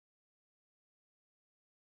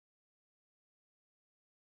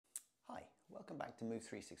Welcome back to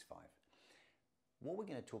Move365. What we're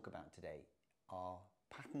going to talk about today are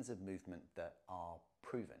patterns of movement that are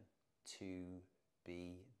proven to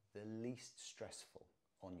be the least stressful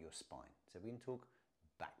on your spine. So we can talk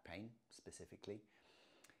back pain specifically,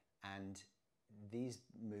 and these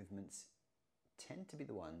movements tend to be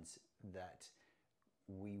the ones that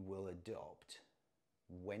we will adopt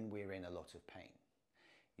when we're in a lot of pain.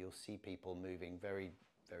 You'll see people moving very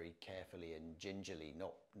carefully and gingerly,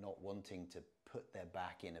 not wanting to put their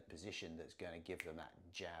back in a position that's going to give them that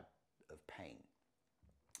jab of pain.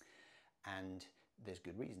 And there's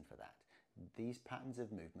good reason for that. These patterns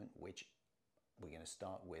of movement, which we're going to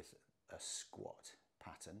start with a squat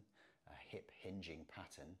pattern, a hip hinging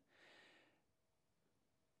pattern,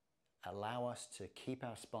 allow us to keep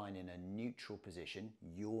our spine in a neutral position.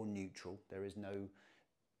 Your neutral, there is no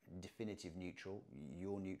definitive neutral.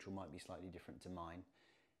 Your neutral might be slightly different to mine,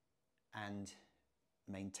 and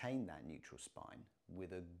maintain that neutral spine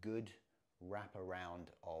with a good wraparound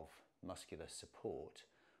of muscular support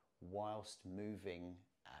whilst moving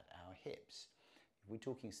at our hips. If we're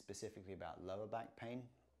talking specifically about lower back pain,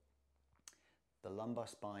 the lumbar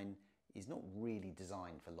spine is not really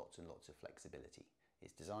designed for lots and lots of flexibility.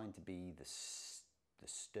 It's designed to be the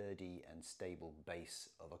sturdy and stable base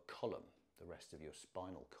of a column, the rest of your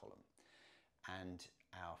spinal column. And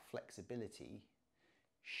our flexibility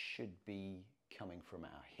should be coming from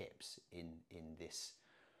our hips in this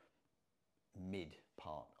mid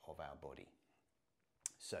part of our body.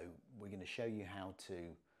 So we're going to show you how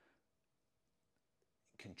to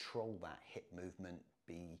control that hip movement,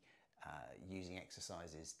 be using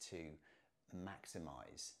exercises to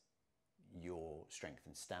maximize your strength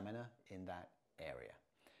and stamina in that area.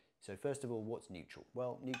 So first of all, what's neutral?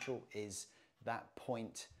 Well, neutral is that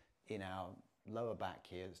point in our lower back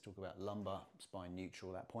here. Let's talk about lumbar spine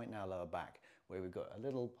neutral, that point in our lower back where we've got a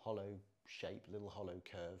little hollow shape, little hollow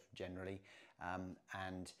curve generally,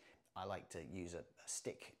 and I like to use a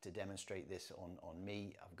stick to demonstrate this on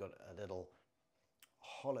me. I've got a little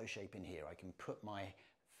hollow shape in here. I can put my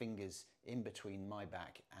fingers in between my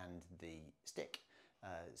back and the stick,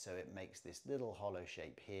 so it makes this little hollow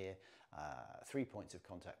shape here, 3 points of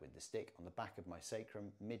contact with the stick on the back of my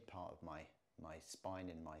sacrum, mid part of my spine,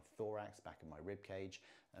 in my thorax, back of my rib cage,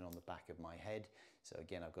 and on the back of my head. So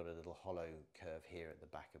again, I've got a little hollow curve here at the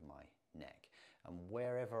back of my neck. And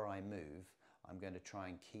wherever I move, I'm going to try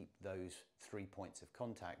and keep those 3 points of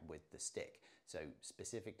contact with the stick. So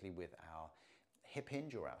specifically with our hip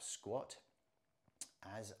hinge or our squat,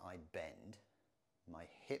 as I bend, my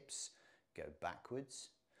hips go backwards,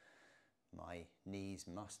 my knees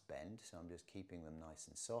must bend, so I'm just keeping them nice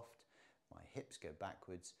and soft. My hips go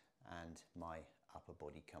backwards and my upper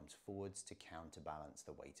body comes forwards to counterbalance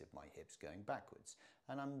the weight of my hips going backwards.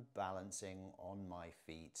 And I'm balancing on my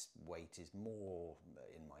feet. Weight is more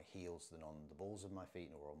in my heels than on the balls of my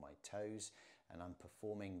feet or on my toes. And I'm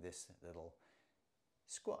performing this little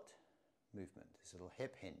squat movement, this little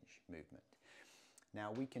hip hinge movement.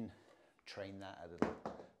 Now we can train that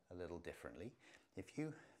a little differently. If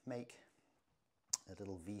you make a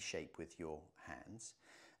little V shape with your hands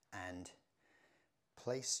and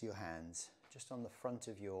place your hands just on the front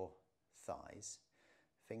of your thighs,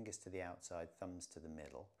 fingers to the outside, thumbs to the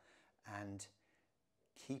middle, and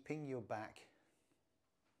keeping your back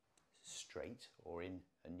straight or in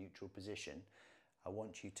a neutral position, I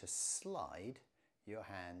want you to slide your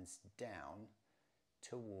hands down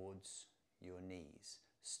towards your knees,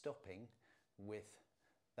 stopping with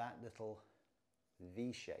that little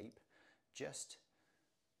V shape, just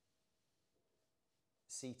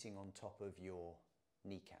seating on top of your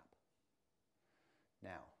kneecap.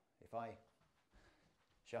 Now, if I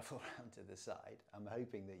shuffle around to the side, I'm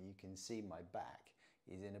hoping that you can see my back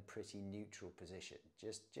is in a pretty neutral position,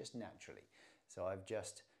 just naturally. So I've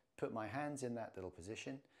just put my hands in that little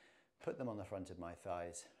position, put them on the front of my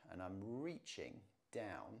thighs, and I'm reaching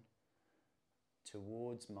down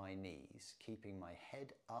towards my knees, keeping my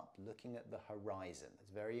head up, looking at the horizon.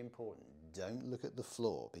 That's very important. Don't look at the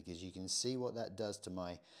floor, because you can see what that does to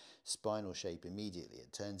my spinal shape immediately.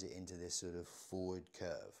 It turns it into this sort of forward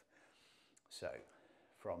curve. So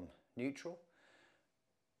from neutral,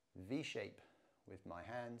 V shape with my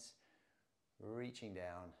hands, reaching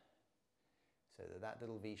down so that that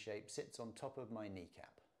little V shape sits on top of my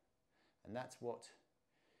kneecap. And that's what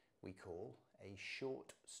we call a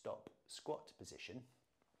short stop squat position,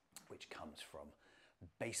 which comes from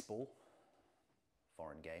baseball,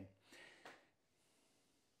 foreign game.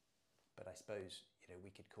 But I suppose, you know,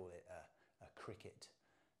 we could call it a cricket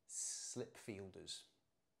slip fielder's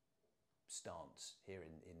stance here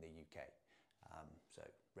in the UK. So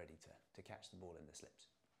ready to catch the ball in the slips.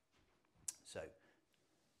 So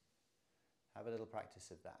have a little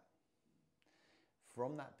practice of that.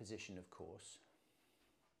 From that position, of course,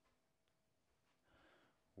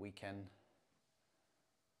 we can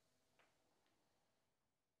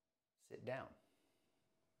sit down.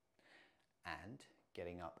 And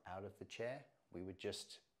getting up out of the chair, we would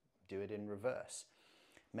just do it in reverse.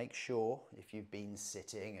 Make sure, if you've been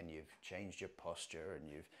sitting and you've changed your posture and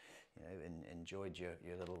you've enjoyed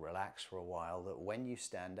your little relax for a while, that when you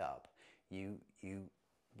stand up, you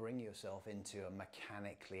bring yourself into a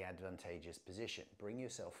mechanically advantageous position. Bring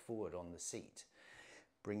yourself forward on the seat.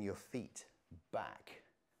 Bring your feet back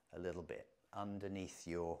a little bit underneath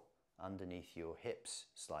your hips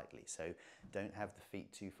slightly. So don't have the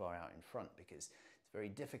feet too far out in front, because it's very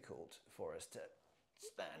difficult for us to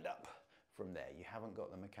stand up from there. You haven't got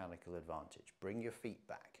the mechanical advantage. Bring your feet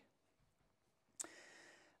back.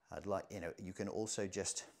 You can also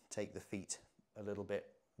just take the feet a little bit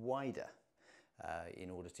wider in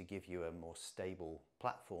order to give you a more stable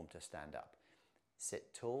platform to stand up.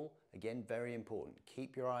 Sit tall, again, very important.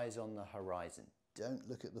 Keep your eyes on the horizon. Don't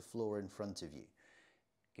look at the floor in front of you,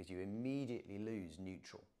 because you immediately lose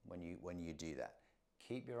neutral when you do that.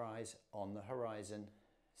 Keep your eyes on the horizon,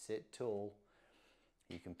 sit tall.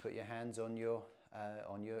 You can put your hands on your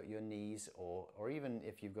knees, or even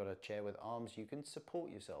if you've got a chair with arms, you can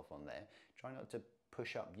support yourself on there. Try not to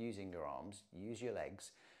push up using your arms, use your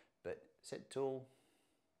legs, but sit tall,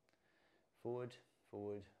 forward,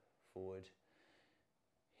 forward, forward,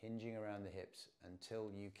 hinging around the hips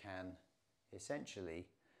until you can essentially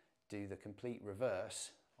do the complete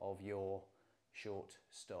reverse of your short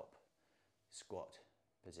stop squat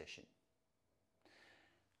position.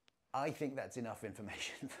 I think that's enough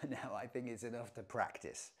information for now. I think it's enough to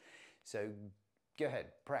practice. So go ahead,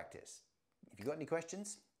 practice. If you've got any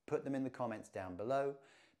questions, put them in the comments down below.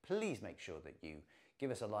 Please make sure that you give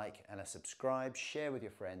us a like and a subscribe, share with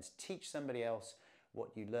your friends, teach somebody else what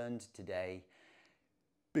you learned today,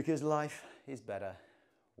 because life is better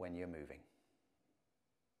when you're moving.